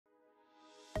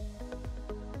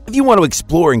If you want to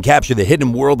explore and capture the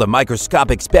hidden world of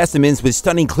microscopic specimens with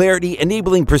stunning clarity,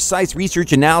 enabling precise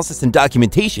research analysis and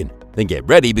documentation, then get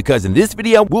ready, because in this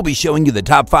video, we'll be showing you the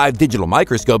top 5 digital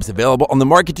microscopes available on the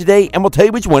market today, and we'll tell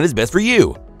you which one is best for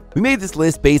you. We made this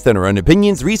list based on our own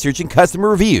opinions, research, and customer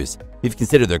reviews. We've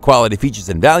considered their quality, features,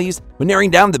 and values when narrowing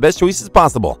down the best choices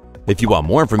possible. If you want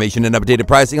more information and updated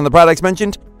pricing on the products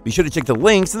mentioned, be sure to check the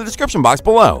links in the description box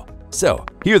below. So,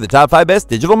 here are the top 5 best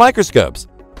digital microscopes.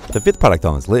 The 5th product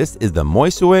on this list is the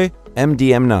Moisue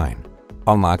MDM9.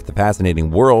 Unlock the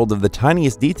fascinating world of the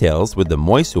tiniest details with the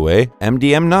Moisue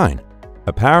MDM9,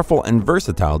 a powerful and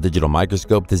versatile digital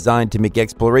microscope designed to make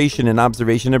exploration and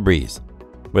observation a breeze.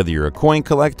 Whether you're a coin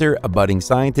collector, a budding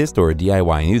scientist, or a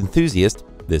DIY enthusiast,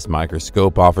 this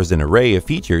microscope offers an array of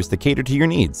features to cater to your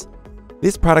needs.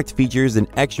 This product features an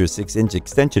extra 6-inch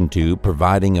extension tube,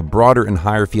 providing a broader and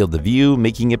higher field of view,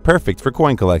 making it perfect for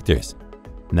coin collectors.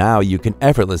 Now you can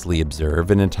effortlessly observe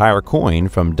an entire coin,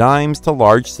 from dimes to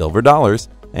large silver dollars,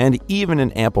 and even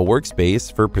an ample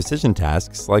workspace for precision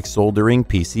tasks like soldering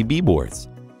PCB boards.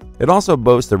 It also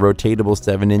boasts a rotatable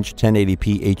 7-inch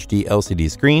 1080p HD LCD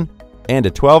screen and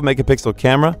a 12-megapixel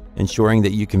camera, ensuring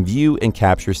that you can view and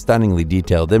capture stunningly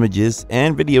detailed images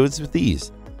and videos with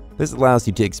ease. This allows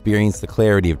you to experience the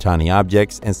clarity of tiny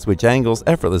objects and switch angles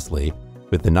effortlessly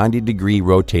with the 90-degree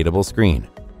rotatable screen.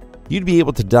 You'd be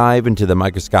able to dive into the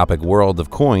microscopic world of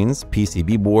coins,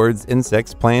 PCB boards,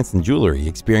 insects, plants, and jewelry,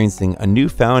 experiencing a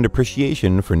newfound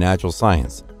appreciation for natural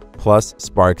science, plus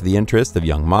spark the interest of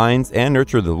young minds and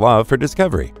nurture the love for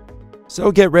discovery.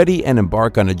 So get ready and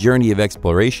embark on a journey of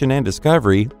exploration and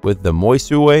discovery with the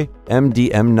Moisue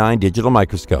MDM9 digital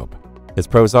microscope. Its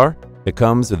pros are: it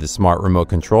comes with a smart remote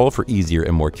control for easier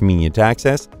and more convenient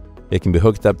access. It can be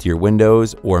hooked up to your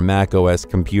Windows or Mac OS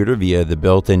computer via the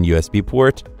built-in USB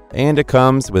port. And it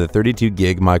comes with a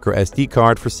 32GB micro SD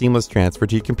card for seamless transfer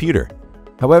to your computer.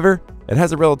 However, it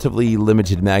has a relatively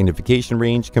limited magnification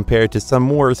range compared to some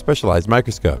more specialized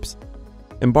microscopes.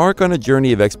 Embark on a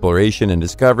journey of exploration and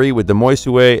discovery with the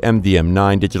Moisue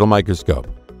MDM9 digital microscope.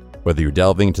 Whether you're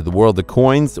delving into the world of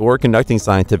coins or conducting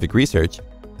scientific research,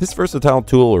 this versatile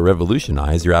tool will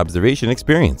revolutionize your observation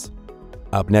experience.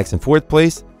 Up next in 4th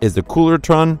place is the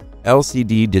Coolertron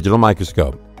LCD digital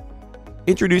microscope.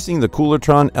 Introducing the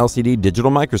Coolertron LCD digital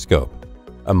microscope,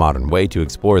 a modern way to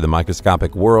explore the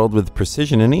microscopic world with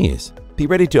precision and ease. Be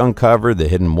ready to uncover the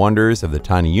hidden wonders of the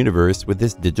tiny universe with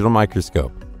this digital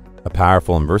microscope, a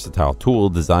powerful and versatile tool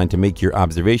designed to make your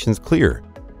observations clearer,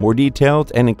 more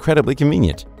detailed, and incredibly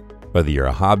convenient. Whether you're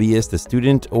a hobbyist, a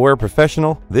student, or a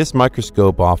professional, this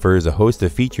microscope offers a host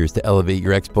of features to elevate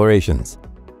your explorations.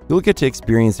 You'll get to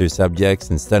experience their subjects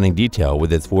in stunning detail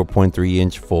with its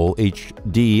 4.3-inch full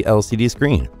HD LCD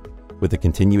screen. With a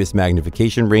continuous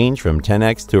magnification range from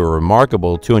 10x to a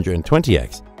remarkable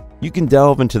 220x, you can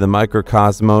delve into the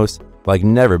microcosmos like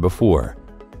never before.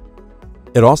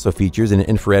 It also features an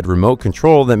infrared remote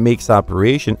control that makes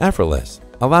operation effortless,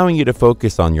 allowing you to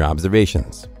focus on your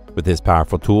observations. With this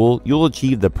powerful tool, you'll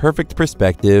achieve the perfect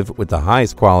perspective with the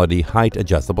highest quality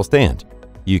height-adjustable stand.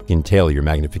 You can tailor your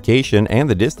magnification and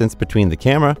the distance between the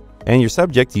camera and your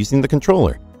subject using the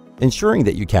controller, ensuring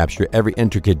that you capture every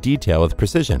intricate detail with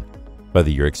precision. Whether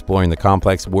you're exploring the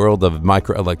complex world of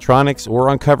microelectronics or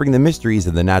uncovering the mysteries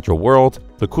of the natural world,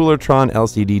 the Coolertron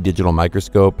LCD digital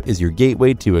microscope is your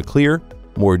gateway to a clear,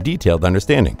 more detailed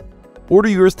understanding. Order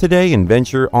yours today and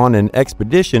venture on an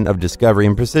expedition of discovery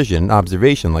and precision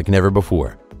observation like never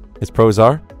before. Its pros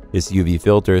are: this UV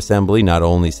filter assembly not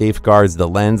only safeguards the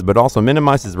lens but also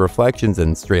minimizes reflections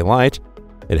and stray light.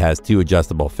 It has 2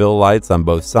 adjustable fill lights on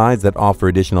both sides that offer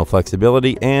additional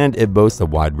flexibility, and it boasts a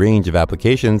wide range of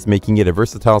applications, making it a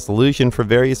versatile solution for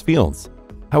various fields.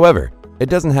 However, it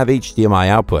doesn't have HDMI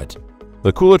output.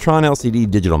 The Coolertron LCD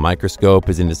digital microscope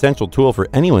is an essential tool for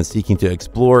anyone seeking to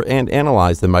explore and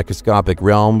analyze the microscopic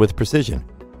realm with precision,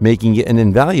 making it an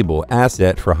invaluable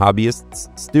asset for hobbyists,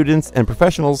 students, and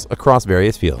professionals across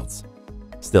various fields.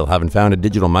 Still haven't found a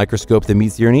digital microscope that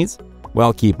meets your needs?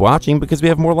 Well, keep watching, because we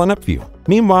have more lined up for you.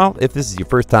 Meanwhile, if this is your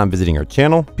first time visiting our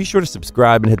channel, be sure to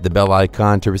subscribe and hit the bell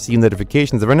icon to receive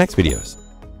notifications of our next videos.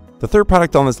 The 3rd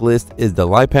product on this list is the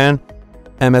Lipan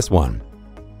MS1.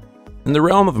 In the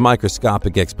realm of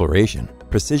microscopic exploration,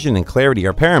 precision and clarity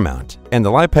are paramount, and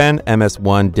the Lipan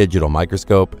MS1 digital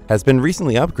microscope has been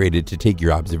recently upgraded to take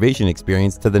your observation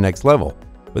experience to the next level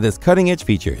with its cutting-edge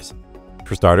features.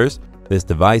 For starters, this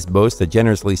device boasts a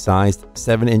generously sized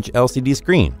 7-inch LCD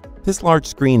screen. This large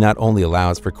screen not only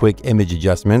allows for quick image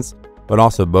adjustments, but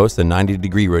also boasts a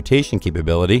 90-degree rotation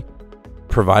capability,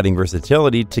 providing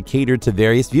versatility to cater to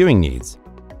various viewing needs.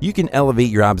 You can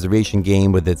elevate your observation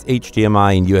game with its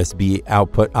HDMI and USB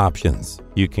output options.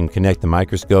 You can connect the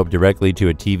microscope directly to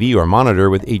a TV or monitor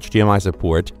with HDMI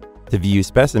support to view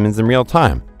specimens in real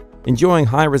time, enjoying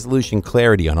high-resolution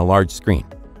clarity on a large screen.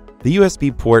 The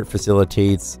USB port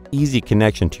facilitates easy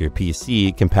connection to your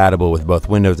PC compatible with both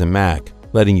Windows and Mac,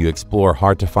 letting you explore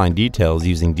hard-to-find details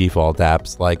using default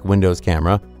apps like Windows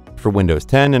Camera for Windows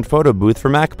 10 and Photo Booth for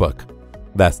MacBook.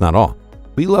 That's not all.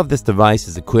 We love this device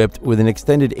is equipped with an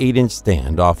extended 8-inch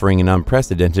stand offering an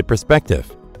unprecedented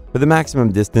perspective. With a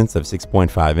maximum distance of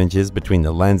 6.5 inches between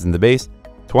the lens and the base,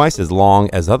 twice as long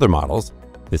as other models,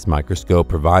 this microscope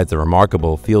provides a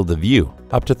remarkable field of view,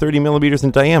 up to 30 millimeters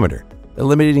in diameter,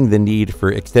 eliminating the need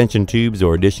for extension tubes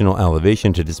or additional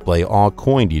elevation to display all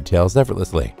coin details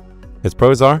effortlessly. Its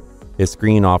pros are, its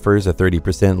screen offers a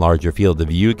 30% larger field of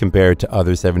view compared to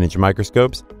other 7-inch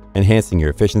microscopes, enhancing your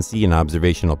efficiency and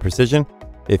observational precision.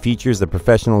 It features a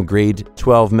professional-grade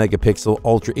 12-megapixel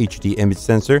Ultra HD image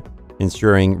sensor,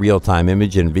 ensuring real-time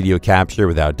image and video capture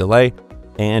without delay,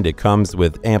 and it comes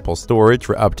with ample storage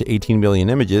for up to 18 million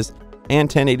images and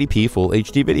 1080p Full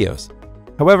HD videos.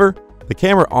 However, the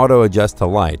camera auto-adjusts to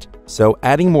light, so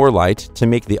adding more light to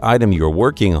make the item you're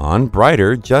working on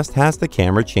brighter just has the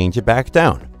camera change it back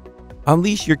down.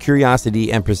 Unleash your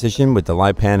curiosity and precision with the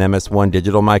LiPan MS1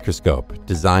 digital microscope,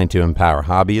 designed to empower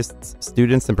hobbyists,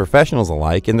 students, and professionals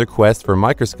alike in their quest for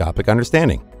microscopic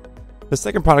understanding. The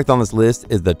second product on this list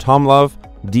is the Tomlov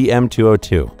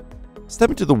DM202.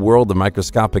 Step into the world of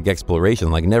microscopic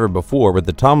exploration like never before with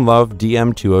the Tomlov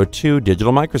DM202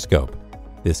 digital microscope.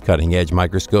 This cutting-edge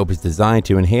microscope is designed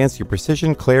to enhance your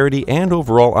precision, clarity, and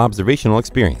overall observational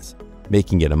experience,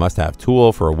 making it a must-have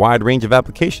tool for a wide range of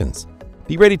applications.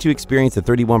 Be ready to experience a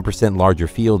 31% larger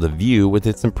field of view with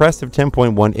its impressive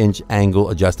 10.1-inch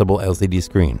angle adjustable LCD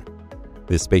screen.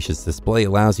 This spacious display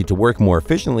allows you to work more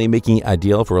efficiently, making it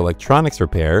ideal for electronics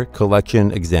repair,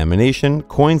 collection examination,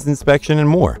 coins inspection, and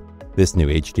more. This new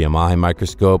HDMI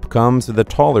microscope comes with a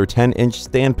taller 10-inch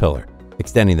stand pillar,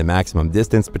 extending the maximum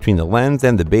distance between the lens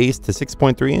and the base to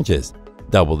 6.3 inches,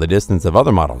 double the distance of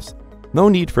other models. No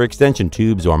need for extension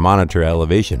tubes or monitor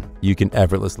elevation. You can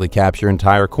effortlessly capture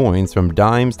entire coins from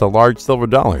dimes to large silver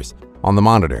dollars on the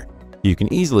monitor. You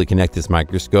can easily connect this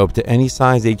microscope to any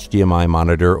size HDMI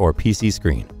monitor or PC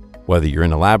screen, whether you're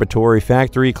in a laboratory,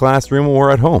 factory, classroom,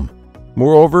 or at home.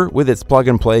 Moreover, with its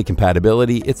plug-and-play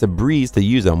compatibility, it's a breeze to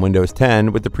use on Windows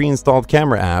 10 with the pre-installed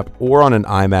camera app or on an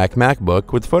iMac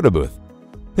MacBook with Photo Booth.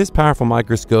 This powerful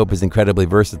microscope is incredibly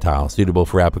versatile, suitable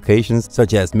for applications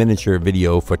such as miniature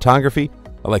video photography,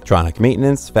 electronic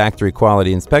maintenance, factory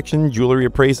quality inspection, jewelry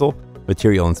appraisal,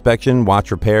 material inspection,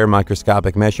 watch repair,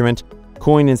 microscopic measurement,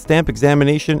 coin and stamp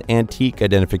examination, antique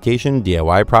identification,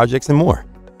 DIY projects, and more.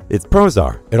 Its pros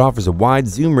are, it offers a wide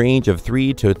zoom range of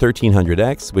 3 to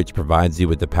 1300x, which provides you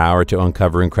with the power to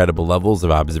uncover incredible levels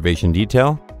of observation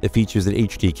detail. It features an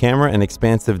HD camera and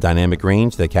expansive dynamic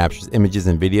range that captures images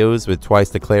and videos with twice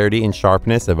the clarity and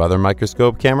sharpness of other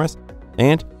microscope cameras.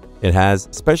 And it has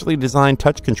specially designed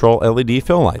touch control LED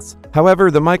fill lights.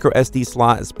 However, the micro SD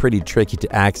slot is pretty tricky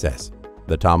to access.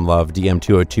 The Tomlov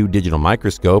DM202 digital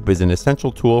microscope is an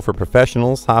essential tool for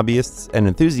professionals, hobbyists, and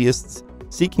enthusiasts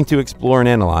seeking to explore and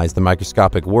analyze the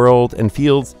microscopic world and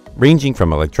fields ranging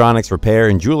from electronics repair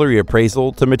and jewelry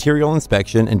appraisal to material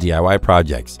inspection and DIY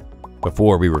projects.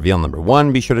 Before we reveal number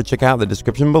 1, be sure to check out the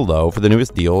description below for the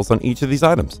newest deals on each of these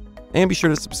items. And be sure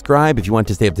to subscribe if you want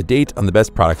to stay up to date on the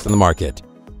best products on the market.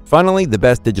 Finally, the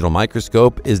best digital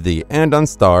microscope is the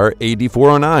Andonstar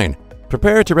AD409.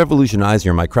 Prepare to revolutionize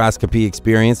your microscopy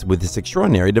experience with this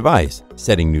extraordinary device,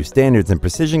 setting new standards in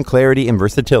precision, clarity, and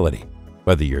versatility.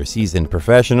 Whether you're a seasoned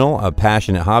professional, a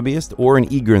passionate hobbyist, or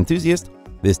an eager enthusiast,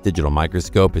 this digital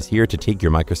microscope is here to take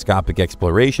your microscopic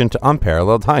exploration to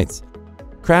unparalleled heights.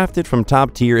 Crafted from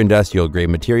top-tier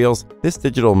industrial-grade materials, this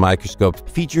digital microscope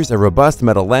features a robust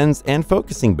metal lens and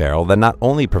focusing barrel that not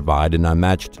only provide an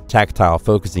unmatched tactile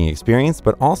focusing experience,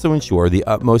 but also ensure the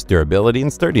utmost durability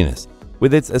and sturdiness.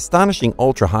 With its astonishing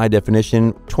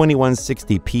ultra-high-definition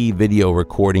 2160p video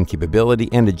recording capability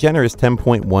and a generous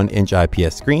 10.1-inch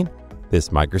IPS screen,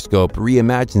 this microscope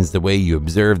reimagines the way you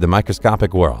observe the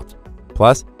microscopic world.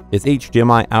 Plus, its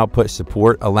HDMI output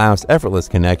support allows effortless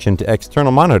connection to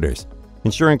external monitors,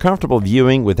 ensuring comfortable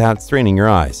viewing without straining your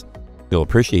eyes. You'll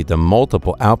appreciate the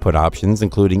multiple output options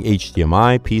including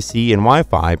HDMI, PC, and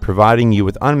Wi-Fi, providing you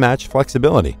with unmatched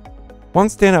flexibility. One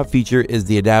standout feature is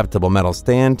the adaptable metal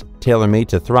stand, tailor-made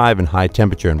to thrive in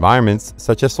high-temperature environments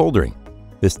such as soldering.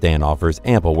 This stand offers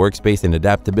ample workspace and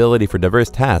adaptability for diverse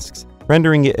tasks,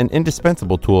 rendering it an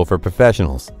indispensable tool for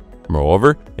professionals.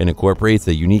 Moreover, it incorporates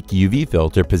a unique UV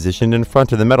filter positioned in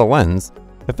front of the metal lens,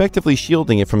 effectively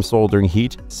shielding it from soldering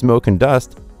heat, smoke, and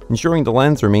dust, ensuring the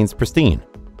lens remains pristine.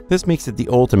 This makes it the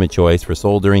ultimate choice for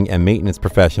soldering and maintenance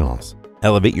professionals.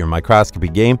 Elevate your microscopy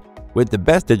game with the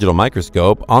best digital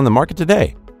microscope on the market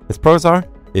today. Its pros are: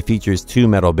 it features 2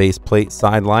 metal base plate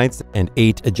side lights and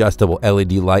 8 adjustable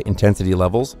LED light intensity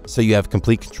levels, so you have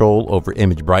complete control over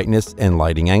image brightness and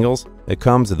lighting angles. It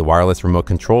comes with a wireless remote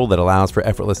control that allows for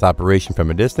effortless operation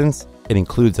from a distance. It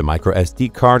includes a micro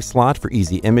SD card slot for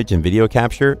easy image and video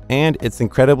capture, and it's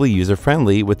incredibly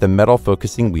user-friendly with a metal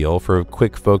focusing wheel for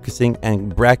quick focusing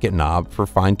and bracket knob for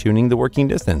fine-tuning the working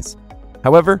distance.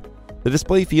 However, the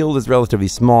display field is relatively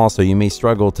small, so you may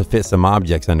struggle to fit some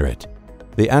objects under it.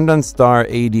 The Star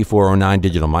AD409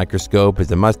 digital microscope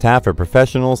is a must-have for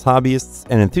professionals, hobbyists,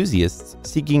 and enthusiasts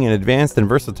seeking an advanced and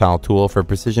versatile tool for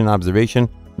precision observation,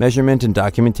 measurement, and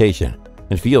documentation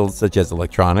in fields such as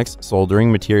electronics,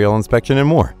 soldering, material inspection, and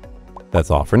more. That's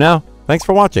all for now. Thanks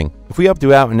for watching. If we helped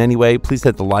you out in any way, please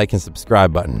hit the like and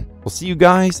subscribe button. We'll see you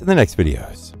guys in the next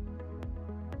videos.